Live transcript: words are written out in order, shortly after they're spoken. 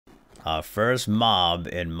Our first mob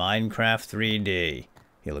in Minecraft 3D.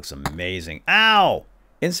 He looks amazing. Ow!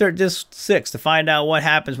 Insert disc 6 to find out what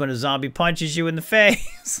happens when a zombie punches you in the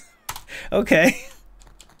face. Okay.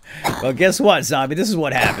 Well, guess what, zombie? This is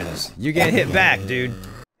what happens. You get hit back, dude.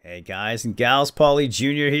 Hey guys and gals,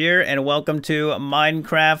 paulsoaresjr here, and welcome to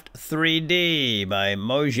Minecraft 3D by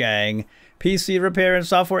Mojang. PC repair and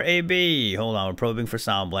software AB. Hold on, we're probing for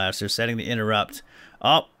sound blaster, setting the interrupt.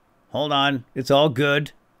 Oh, hold on, it's all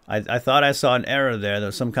good. I thought I saw an error there. There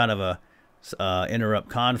was some kind of a interrupt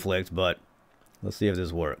conflict, but let's see if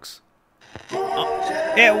this works.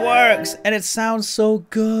 Oh, it works, and it sounds so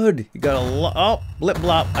good. You got a oh, blip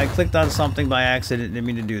blop. I clicked on something by accident. Didn't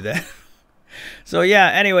mean to do that. So yeah,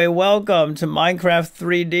 anyway, welcome to Minecraft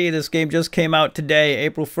 3D. This game just came out today,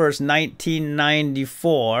 April 1st,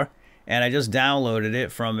 1994. And I just downloaded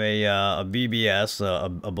it from a BBS,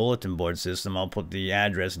 a bulletin board system. I'll put the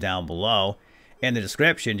address down below. In the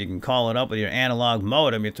description, you can call it up with your analog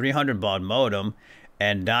modem, your 300 baud modem,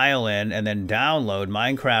 and dial in and then download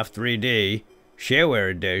Minecraft 3D Shareware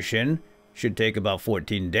edition. Should take about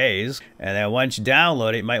 14 days. And then once you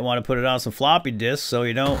download it, you might want to put it on some floppy disks so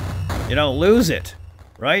you don't lose it,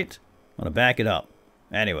 right? I want to back it up.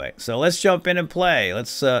 Anyway, so let's jump in and play.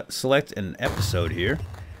 Let's select an episode here.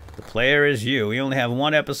 The player is you. We only have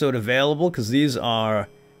one episode available because these are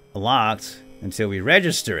locked until we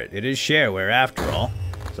register it. It is shareware after all.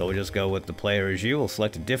 So we'll just go with the player is you. We'll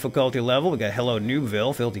select a difficulty level. We got Hello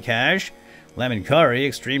Noobville, Filthy Cash, Lemon Curry,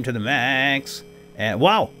 Extreme to the max, and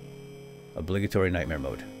wow! Obligatory Nightmare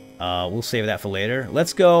mode. We'll save that for later.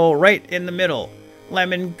 Let's go right in the middle.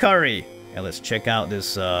 Lemon Curry. And let's check out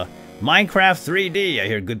this Minecraft 3D. I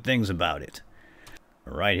hear good things about it.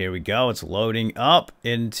 Alright, here we go. It's loading up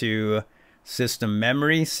into system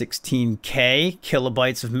memory. 16K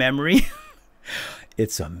kilobytes of memory.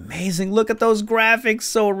 It's amazing. Look at those graphics.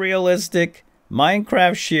 So realistic.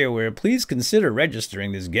 Minecraft Shareware. Please consider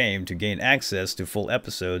registering this game to gain access to full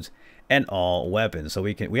episodes and all weapons. So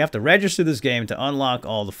we have to register this game to unlock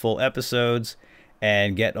all the full episodes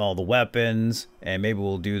and get all the weapons. And maybe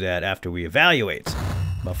we'll do that after we evaluate.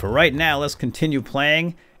 But for right now, let's continue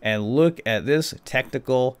playing and look at this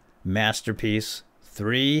technical masterpiece.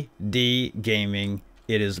 3D gaming.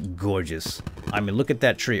 It is gorgeous. I mean, look at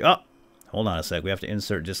that tree. Oh! Hold on a sec. We have to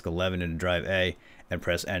insert disk 11 into drive A and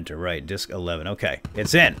press enter. Right, disk 11. Okay,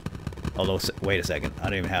 it's in. Although, wait a second. I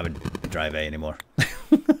don't even have a drive A anymore.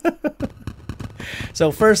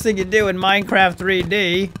 So first thing you do in Minecraft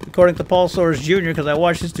 3D, according to paulsoaresjr, because I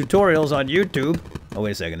watched his tutorials on YouTube. Oh,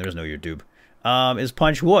 wait a second. There's no YouTube. Is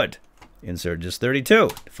punch wood. Insert disk 32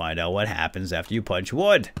 to find out what happens after you punch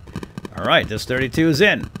wood. All right, disk 32 is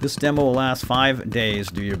in. This demo will last 5 days.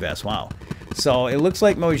 Do your best. Wow. So it looks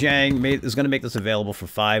like Mojang is going to make this available for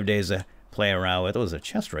 5 days to play around with. Oh, there's a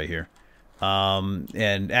chest right here.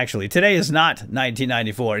 And actually, today is not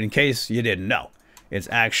 1994, in case you didn't know. It's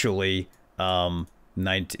actually,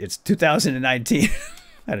 it's 2019.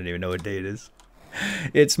 I don't even know what day it is.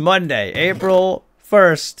 It's Monday, April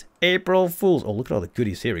 1st, April Fool's. Oh, look at all the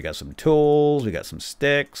goodies here. We got some tools. We got some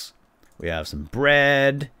sticks. We have some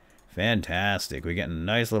bread. Fantastic. We're getting a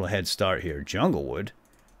nice little head start here. Jungle wood.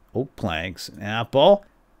 Oak planks, an apple,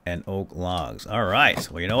 and oak logs. All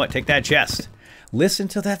right. Well, you know what? Take that chest. Listen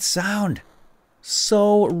to that sound.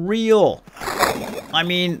 So real. I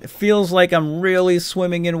mean, it feels like I'm really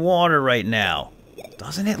swimming in water right now.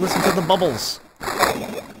 Doesn't it? Listen to the bubbles.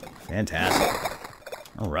 Fantastic.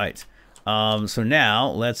 All right. So now,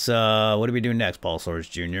 let's, what do we do next,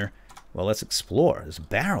 paulsoaresjr? Well, let's explore. There's a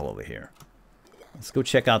barrel over here. Let's go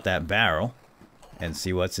check out that barrel and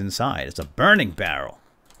see what's inside. It's a burning barrel.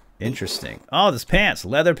 Interesting. Oh, this pants.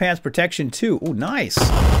 Leather pants protection 2. Oh, nice.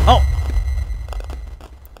 Oh!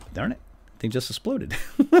 Darn it. Thing just exploded.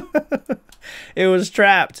 It was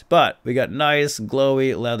trapped, but we got nice,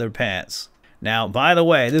 glowy leather pants. Now, by the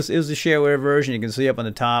way, this is the shareware version. You can see up on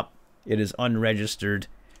the top, it is unregistered.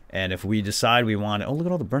 And if we decide we want it... Oh, look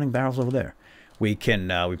at all the burning barrels over there. We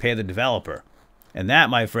can, we pay the developer. And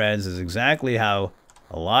that, my friends, is exactly how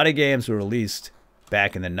a lot of games were released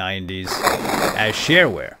back in the 90s as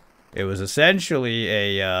shareware. It was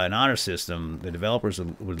essentially an honor system. The developers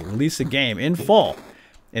would release a game in full,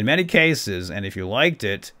 in many cases, and if you liked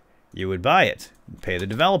it, you would buy it. Pay the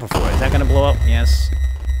developer for it. Is that going to blow up? Yes.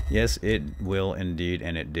 Yes, it will indeed,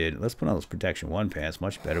 and it did. Let's put on those Protection 1 pants.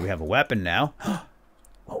 Much better. We have a weapon now.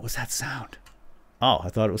 What was that sound? Oh, I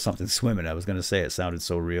thought it was something swimming. I was going to say it sounded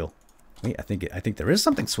so real. Wait, I think there is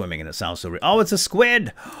something swimming and it sounds so real. Oh, it's a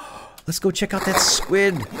squid! Let's go check out that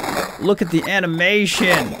squid. Look at the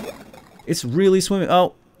animation. It's really swimming.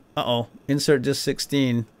 Oh, uh-oh. Insert disk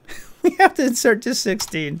 16. We have to insert disk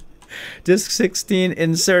 16. Disc 16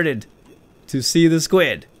 inserted to see the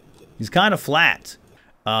squid. He's kind of flat.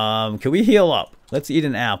 Can we heal up? Let's eat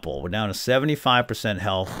an apple. We're down to 75%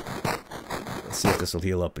 health. Let's see if this will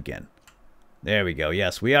heal up again. There we go.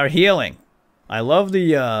 Yes, we are healing. I love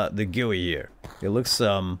the GUI here. It looks,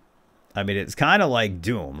 I mean, it's kind of like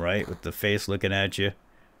Doom, right? With the face looking at you.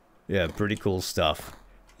 Yeah, pretty cool stuff.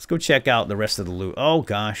 Let's go check out the rest of the loot. Oh,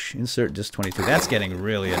 gosh. Insert disc 22. That's getting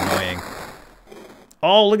really annoying.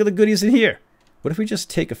 Oh, look at the goodies in here. What if we just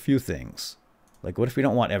take a few things? Like, what if we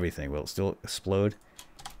don't want everything? Will it still explode?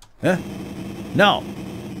 Huh? No.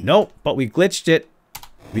 Nope, but we glitched it.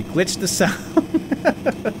 We glitched the sound.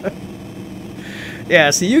 Yeah,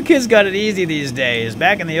 see, you kids got it easy these days.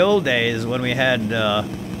 Back in the old days when we had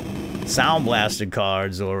Sound Blaster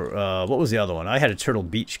cards, or what was the other one? I had a Turtle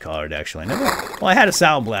Beach card, actually. Well, I had a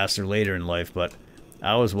Sound Blaster later in life, but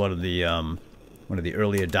I was one of the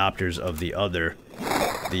early adopters of the other,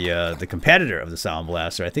 the competitor of the Sound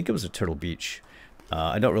Blaster. I think it was a Turtle Beach.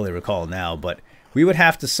 I don't really recall now, but we would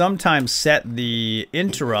have to sometimes set the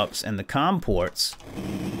interrupts and the COM ports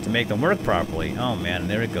to make them work properly. Oh man,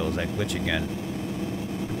 there it goes, that glitch again.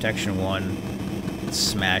 Protection 1.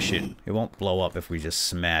 Smash it. It won't blow up if we just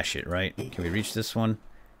smash it, right? Can we reach this one?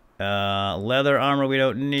 Leather armor we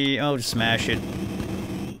don't need. Oh, just smash it.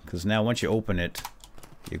 Because now once you open it,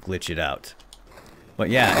 you glitch it out. But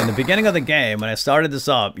yeah, in the beginning of the game, when I started this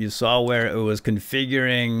up, you saw where it was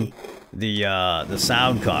configuring the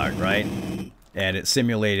sound card, right? And it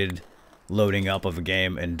simulated loading up of a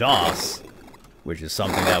game in DOS, which is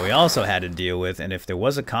something that we also had to deal with. And if there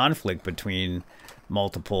was a conflict between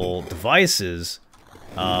multiple devices,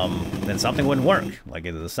 then something wouldn't work. Like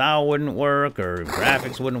either the sound wouldn't work, or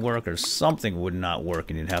graphics wouldn't work, or something would not work,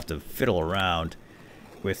 and you'd have to fiddle around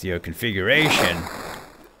with your configuration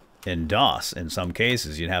in DOS. In some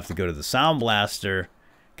cases, you'd have to go to the Sound Blaster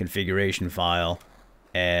configuration file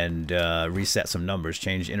and reset some numbers,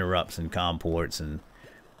 change interrupts and COM ports and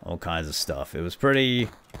all kinds of stuff. It was pretty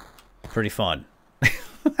fun,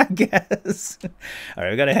 I guess. All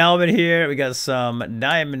right, we got a helmet here. We got some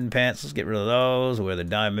diamond pants. Let's get rid of those. Wear the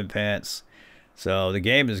diamond pants. So the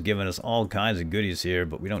game is giving us all kinds of goodies here,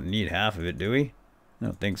 but we don't need half of it, do we? I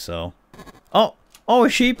don't think so. Oh, a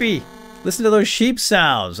sheepy. Listen to those sheep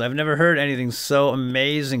sounds. I've never heard anything so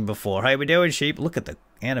amazing before. How we doing, sheep? Look at the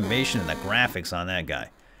animation and the graphics on that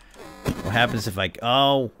guy. What happens if I...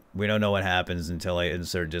 Oh, we don't know what happens until I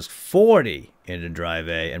insert disc 40 into drive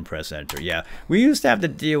A and press enter. Yeah, we used to have to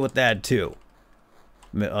deal with that too.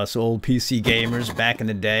 Us old PC gamers back in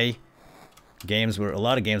the day. A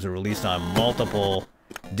lot of games were released on multiple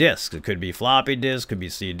discs. It could be floppy disks, could be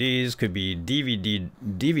CDs, could be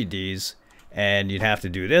DVDs. And you'd have to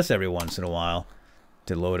do this every once in a while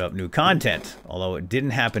to load up new content. Although it didn't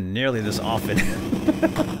happen nearly this often.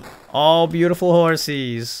 All beautiful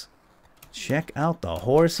horsies. Check out the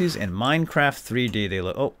horsies in Minecraft 3D. They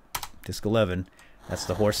look... Oh, disc 11. That's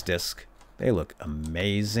the horse disc. They look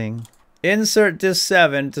amazing. Insert disc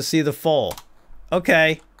 7 to see the foal.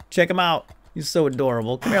 Okay, check him out. He's so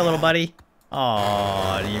adorable. Come here, little buddy.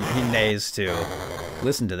 Aw, he neighs too.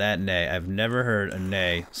 Listen to that neigh. I've never heard a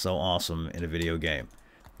neigh so awesome in a video game.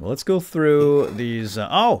 Well, let's go through these.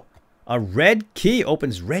 Oh, a red key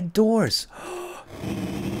opens red doors.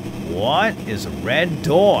 What is a red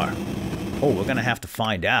door? Oh, we're going to have to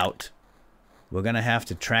find out. We're going to have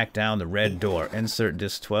to track down the red door. Insert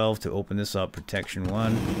disc 12 to open this up. Protection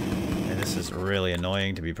 1. And this is really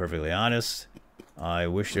annoying, to be perfectly honest. I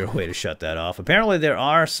wish there were a way to shut that off. Apparently there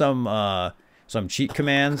are some cheat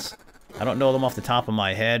commands. I don't know them off the top of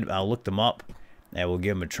my head. I'll look them up and we'll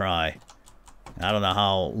give them a try. I don't know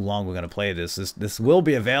how long we're going to play this. This will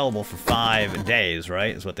be available for 5 days,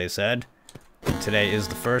 right? Is what they said. And today is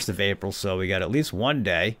the 1st of April, so we got at least 1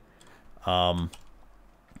 day. And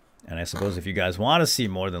I suppose if you guys want to see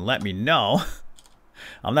more, then let me know.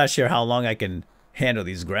 I'm not sure how long I can handle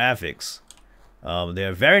these graphics.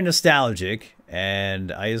 They're very nostalgic,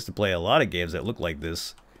 and I used to play a lot of games that look like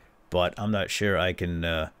this, but I'm not sure I can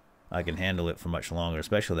handle it for much longer,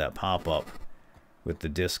 especially that pop-up with the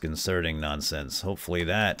disc inserting nonsense. Hopefully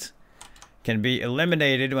that can be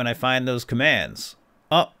eliminated when I find those commands.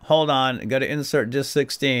 Oh, hold on. Got to insert disc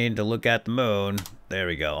 16 to look at the moon. There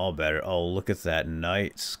we go. All better. Oh, look at that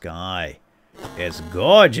night sky. It's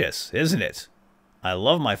gorgeous, isn't it? I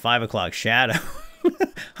love my 5 o'clock shadow.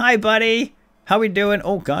 Hi, buddy. How we doing?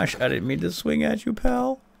 Oh, gosh. I didn't mean to swing at you,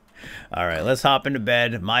 pal. All right, let's hop into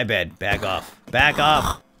bed. My bed. Back off. Back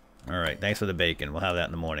off. All right, thanks for the bacon. We'll have that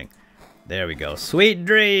in the morning. There we go. Sweet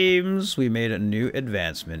dreams. We made a new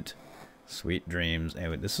advancement. Sweet dreams.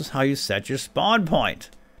 Anyway, this is how you set your spawn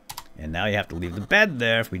point. And now you have to leave the bed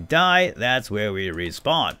there. If we die, that's where we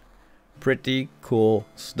respawn. Pretty cool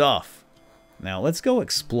stuff. Now let's go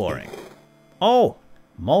exploring. Oh,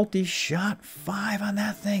 multi-shot 5 on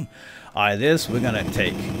that thing. Alright, this we're gonna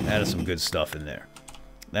take. That is some good stuff in there.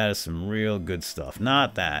 That is some real good stuff.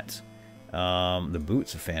 Not that. The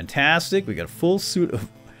boots are fantastic. We got a full suit of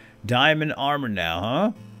diamond armor now,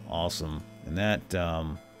 huh? Awesome. And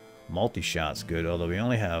that multi-shot's good, although we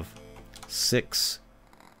only have 6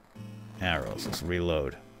 arrows. Let's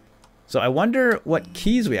reload. So I wonder what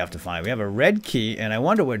keys we have to find. We have a red key, and I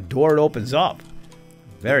wonder what door it opens up.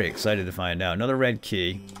 Very excited to find out. Another red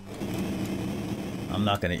key. I'm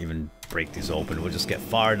not going to even break these open. We'll just get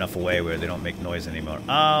far enough away where they don't make noise anymore.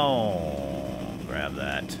 Oh, grab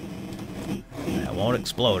that. That won't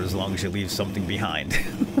explode as long as you leave something behind.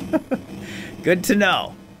 Good to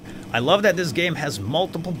know. I love that this game has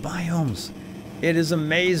multiple biomes. It is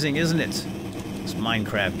amazing, isn't it? This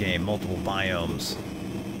Minecraft game, multiple biomes.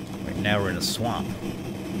 Right now we're in a swamp.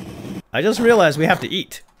 I just realized we have to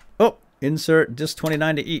eat. Oh, insert disc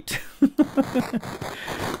 29 to eat.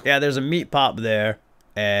 Yeah, there's a meat pop there,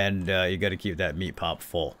 and you got to keep that meat pop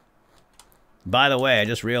full. By the way, I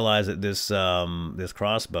just realized that this this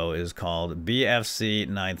crossbow is called BFC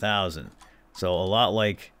 9000. So a lot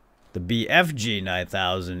like the BFG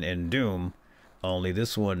 9000 in Doom, only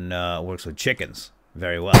this one works with chickens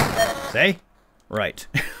very well. See? Right.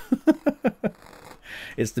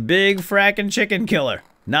 It's the big frackin' chicken killer.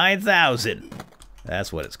 9000.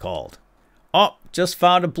 That's what it's called. Oh, just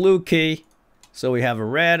found a blue key. So we have a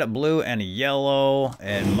red, a blue, and a yellow.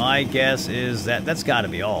 And my guess is that that's got to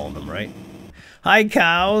be all of them, right? Hi,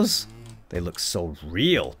 cows. They look so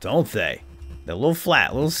real, don't they? They're a little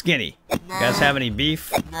flat, a little skinny. You guys have any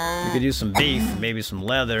beef? We could use some beef, maybe some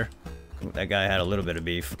leather. That guy had a little bit of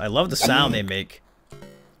beef. I love the sound they make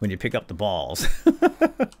when you pick up the balls.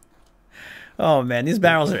 Oh man, these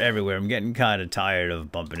barrels are everywhere. I'm getting kind of tired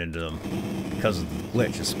of bumping into them because of the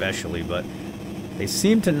glitch especially, but they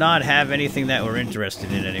seem to not have anything that we're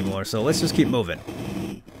interested in anymore, so let's just keep moving.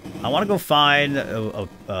 I want to go find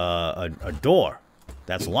a door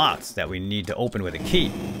that's locked that we need to open with a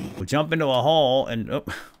key. We'll jump into a hole and... Oh,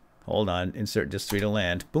 hold on. Insert disc 3 to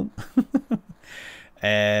land. Boom.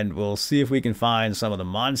 And we'll see if we can find some of the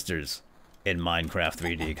monsters in Minecraft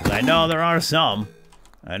 3D, because I know there are some.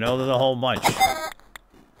 I know there's a whole bunch.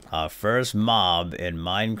 Our first mob in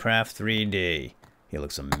Minecraft 3D. He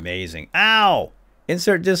looks amazing. Ow!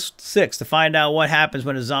 Insert disc 6 to find out what happens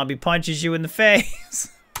when a zombie punches you in the face.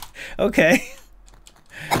 Okay.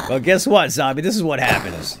 Well, guess what, zombie? This is what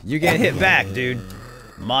happens. You get hit back, dude.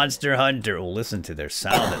 Monster Hunter. Oh, listen to their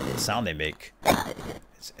sound. The sound they make.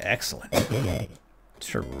 It's excellent.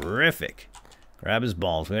 Terrific. Grab his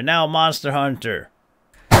balls. We're now Monster Hunter.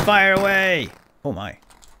 Fire away. Oh, my.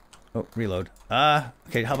 Oh, reload.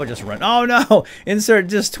 Okay, how about just run? Oh, no. Insert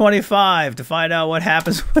disc 25 to find out what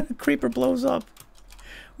happens when a creeper blows up.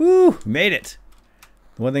 Woo, made it.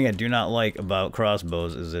 The one thing I do not like about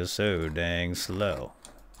crossbows is they're so dang slow.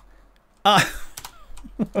 Ah!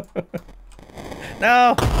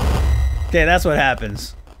 No! Okay, that's what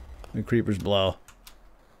happens when creepers blow.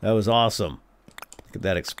 That was awesome. Look at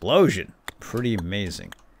that explosion. Pretty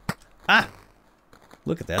amazing. Ah!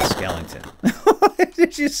 Look at that skeleton.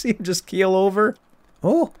 Did you see him just keel over?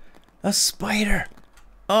 Oh, a spider.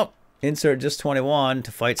 Oh, insert just 21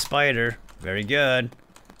 to fight spider. Very good.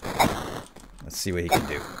 Let's see what he can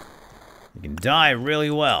do. He can die really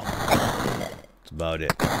well. That's about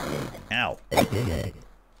it. Ow.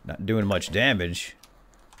 Not doing much damage.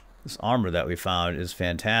 This armor that we found is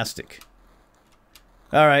fantastic.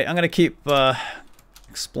 Alright, I'm going to keep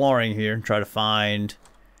exploring here and try to find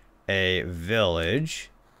a village.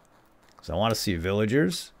 So I want to see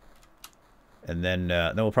villagers. And then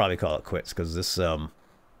we'll probably call it quits because this the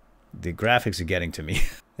graphics are getting to me.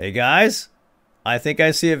 Hey guys, I think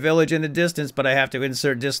I see a village in the distance, but I have to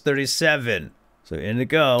insert disc 37. So in it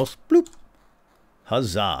goes. Bloop.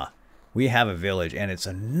 Huzzah. We have a village and it's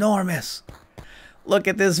enormous. Look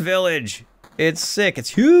at this village. It's sick.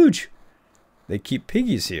 It's huge. They keep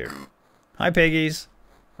piggies here. Hi, piggies.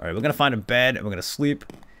 All right, we're going to find a bed and we're going to sleep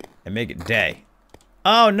and make it day.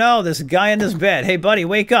 Oh, no, there's a guy in this bed. Hey, buddy,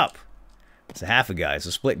 wake up. It's a half a guy. It's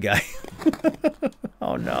a split guy.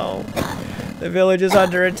 Oh, no. The village is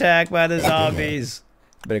under attack by the zombies.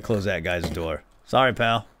 Better close that guy's door. Sorry,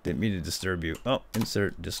 pal. Didn't mean to disturb you. Oh,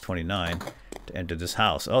 insert disc 29 to enter this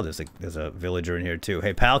house. Oh, there's a villager in here, too.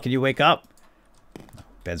 Hey, pal, can you wake up? No,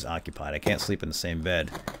 bed's occupied. I can't sleep in the same bed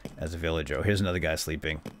as a villager. Oh, here's another guy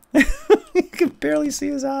sleeping. You can barely see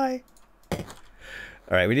his eye.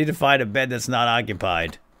 All right, we need to find a bed that's not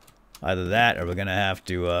occupied. Either that or we're going to have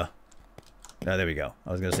to Oh, there we go.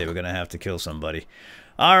 I was going to say we're going to have to kill somebody.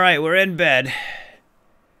 All right, we're in bed.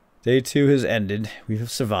 Day 2 has ended. We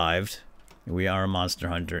have survived. We are a monster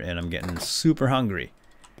hunter, and I'm getting super hungry.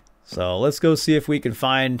 So let's go see if we can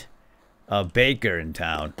find a baker in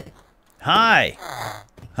town. Hi!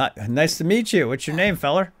 Hi, nice to meet you. What's your name,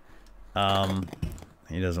 feller?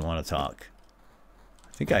 He doesn't want to talk.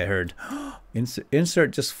 I think I heard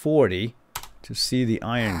insert just 40 to see the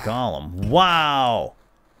iron golem. Wow!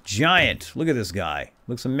 Giant. Look at this guy.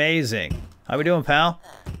 Looks amazing. How we doing, pal?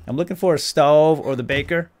 I'm looking for a stove or the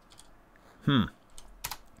baker.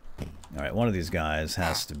 Alright, one of these guys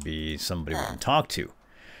has to be somebody we can talk to.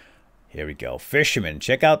 Here we go. Fisherman.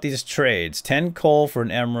 Check out these trades. 10 coal for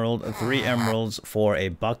an emerald, 3 emeralds for a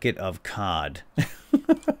bucket of cod.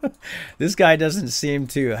 This guy doesn't seem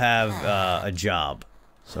to have a job.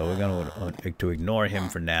 So we're going to ignore him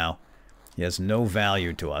for now. He has no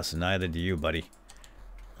value to us, and neither do you, buddy.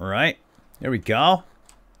 Alright. There we go.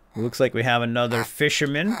 Looks like we have another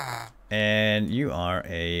fisherman. And you are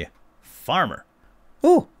a farmer.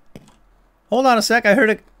 Ooh. Hold on a sec. I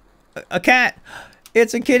heard a cat.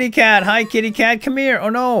 It's a kitty cat. Hi, kitty cat. Come here. Oh,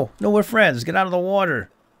 no. No, we're friends. Get out of the water.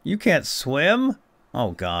 You can't swim?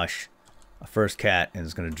 Oh, gosh. A first cat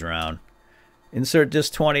is going to drown. Insert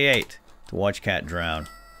disc 28 to watch cat drown.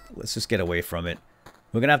 Let's just get away from it.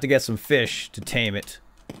 We're going to have to get some fish to tame it.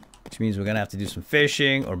 Which means we're going to have to do some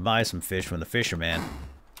fishing or buy some fish from the fisherman.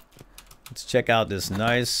 Let's check out this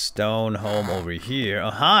nice stone home over here.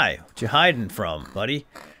 Oh, hi. What you hiding from, buddy?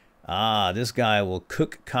 Ah, this guy will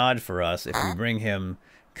cook cod for us if we bring him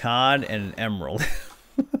cod and an emerald.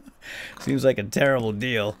 Seems like a terrible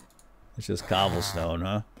deal. It's just cobblestone,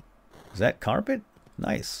 huh? Is that carpet?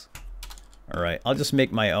 Nice. Alright, I'll just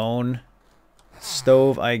make my own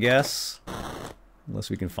stove, I guess. Unless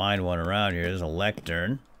we can find one around here. There's a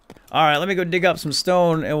lectern. Alright, let me go dig up some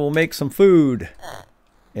stone and we'll make some food.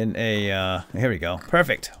 In a, here we go.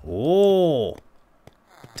 Perfect. Oh,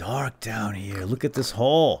 dark down here. Look at this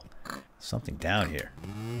hole. Something down here.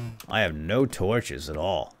 I have no torches at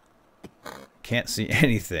all. Can't see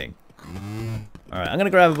anything. Alright, I'm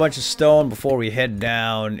gonna grab a bunch of stone before we head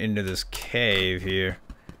down into this cave here.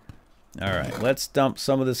 Alright, let's dump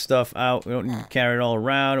some of this stuff out. We don't need to carry it all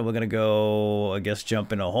around. We're gonna go, I guess,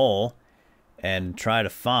 jump in a hole and try to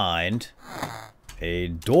find a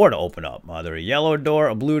door to open up. Either a yellow door,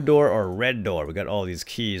 a blue door, or a red door. We got all these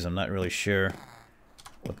keys. I'm not really sure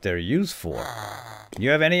what they're used for. Do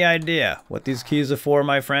you have any idea what these keys are for,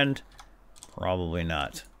 my friend? Probably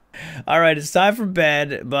not. Alright, it's time for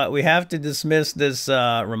bed, but we have to dismiss this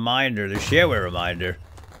reminder, the shareware reminder,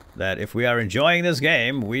 that if we are enjoying this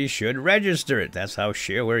game, we should register it. That's how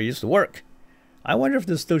shareware used to work. I wonder if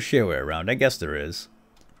there's still shareware around. I guess there is.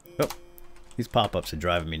 Oh, these pop-ups are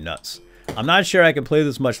driving me nuts. I'm not sure I can play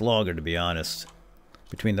this much longer, to be honest.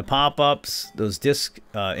 Between the pop-ups, those disc,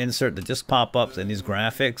 insert the disc pop-ups, and these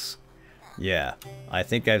graphics, yeah, I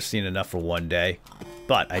think I've seen enough for one day.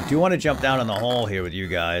 But I do want to jump down in the hole here with you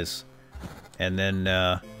guys, and then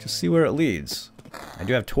just see where it leads. I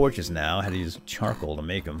do have torches now. I had to use charcoal to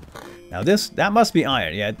make them. Now that must be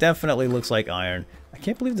iron. Yeah, it definitely looks like iron. I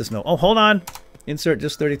can't believe there's no... Oh, hold on. Insert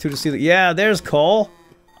just 32 to see the... Yeah, there's coal.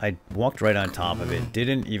 I walked right on top of it.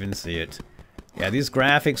 Didn't even see it. Yeah, these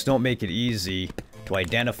graphics don't make it easy to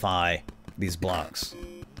identify these blocks.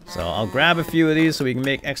 So I'll grab a few of these so we can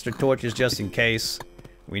make extra torches just in case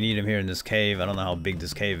we need them here in this cave. I don't know how big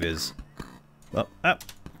this cave is. But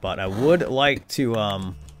I would like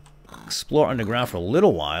to explore underground for a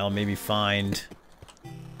little while. Maybe find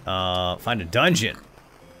a dungeon.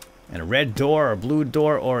 And a red door, or a blue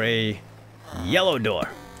door, or a yellow door.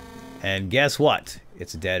 And guess what?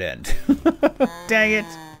 It's a dead end. Dang it.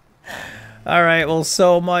 Alright, well,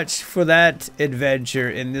 so much for that adventure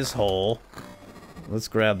in this hole. Let's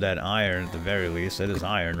grab that iron at the very least. That is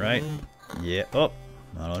iron, right? Yeah. Oh,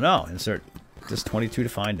 I don't know. Insert just 22 to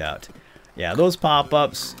find out. Yeah, those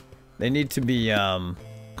pop-ups, they need to be,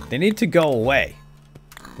 they need to go away.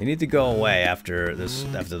 They need to go away after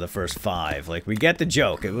the first 5. Like, we get the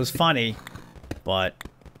joke. It was funny, but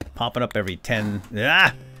popping up every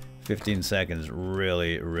 15 seconds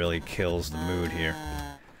really, really kills the mood here.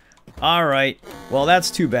 Alright, well, that's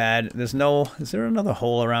too bad. There's no... Is there another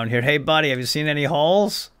hole around here? Hey, buddy, have you seen any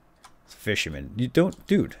holes? It's a fisherman. You don't...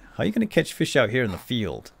 Dude, how are you going to catch fish out here in the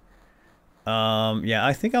field? Yeah,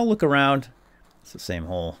 I think I'll look around. It's the same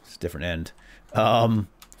hole. It's a different end.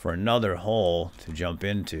 For another hole to jump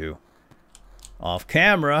into. Off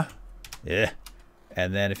camera. Yeah.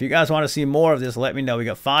 And then if you guys want to see more of this, let me know. We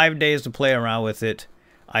got 5 days to play around with it.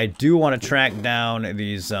 I do want to track down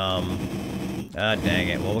these, dang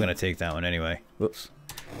it. Well, we're going to take that one anyway. Whoops.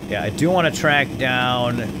 Yeah, I do want to track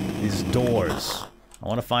down these doors. I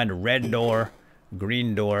want to find a red door,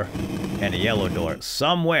 green door, and a yellow door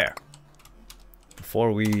somewhere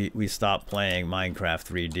before we stop playing Minecraft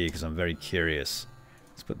 3D, because I'm very curious.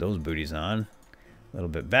 Let's put those booties on. A little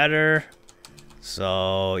bit better.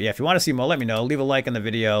 So, yeah, if you want to see more, let me know. Leave a like on the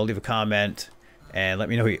video, leave a comment, and let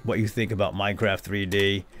me know what you think about Minecraft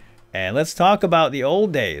 3D. And let's talk about the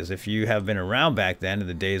old days, if you have been around back then, in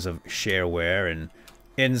the days of shareware and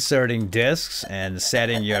inserting discs and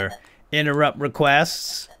setting your interrupt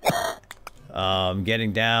requests,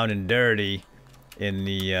 getting down and dirty in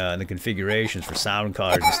the configurations for sound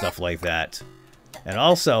cards and stuff like that. And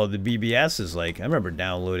also the BBSs, like I remember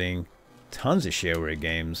downloading tons of shareware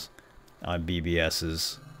games on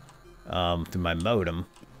BBSs through my modem.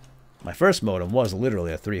 My first modem was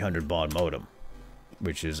literally a 300 baud modem,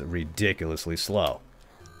 which is ridiculously slow.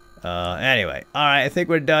 Anyway, alright, I think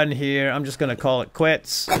we're done here. I'm just going to call it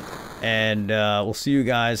quits. And we'll see you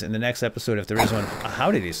guys in the next episode if there is one.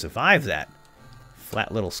 How did he survive that?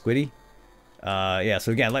 Flat little squiddy. Yeah,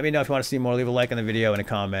 so again, let me know if you want to see more. Leave a like on the video and a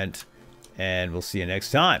comment. And we'll see you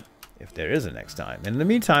next time, if there is a next time. And in the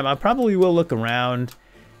meantime, I probably will look around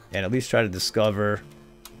and at least try to discover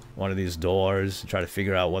one of these doors and try to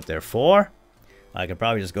figure out what they're for. I could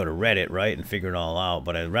probably just go to Reddit, right, and figure it all out.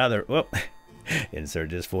 But I'd rather... Whoop. Insert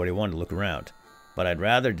this 41 to look around. But I'd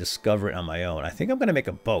rather discover it on my own. I think I'm going to make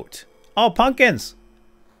a boat. Oh, pumpkins!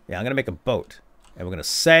 Yeah, I'm going to make a boat. And we're going to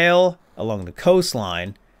sail along the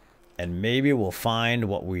coastline. And maybe we'll find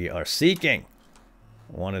what we are seeking.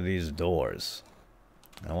 One of these doors.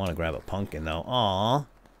 I want to grab a pumpkin, though. Aw,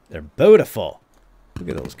 they're beautiful. Look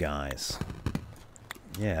at those guys.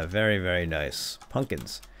 Yeah, very, very nice.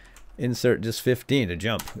 Pumpkins. Insert just 15 to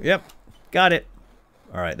jump. Yep, got it.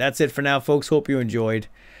 Alright, that's it for now, folks. Hope you enjoyed.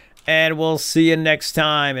 And we'll see you next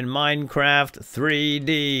time in Minecraft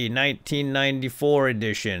 3D 1994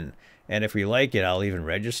 edition. And if we like it, I'll even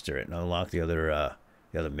register it and unlock the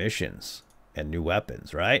other missions and new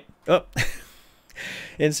weapons, right? Oh,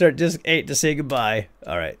 insert disc 8 to say goodbye.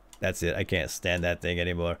 Alright, that's it. I can't stand that thing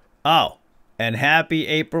anymore. Oh, and happy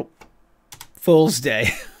April Fool's Day.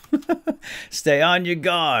 Stay on your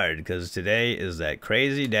guard, because today is that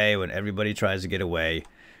crazy day when everybody tries to get away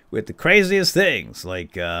with the craziest things,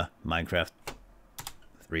 like Minecraft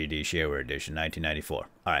 3D Shareware Edition 1994.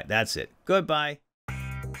 Alright, that's it. Goodbye.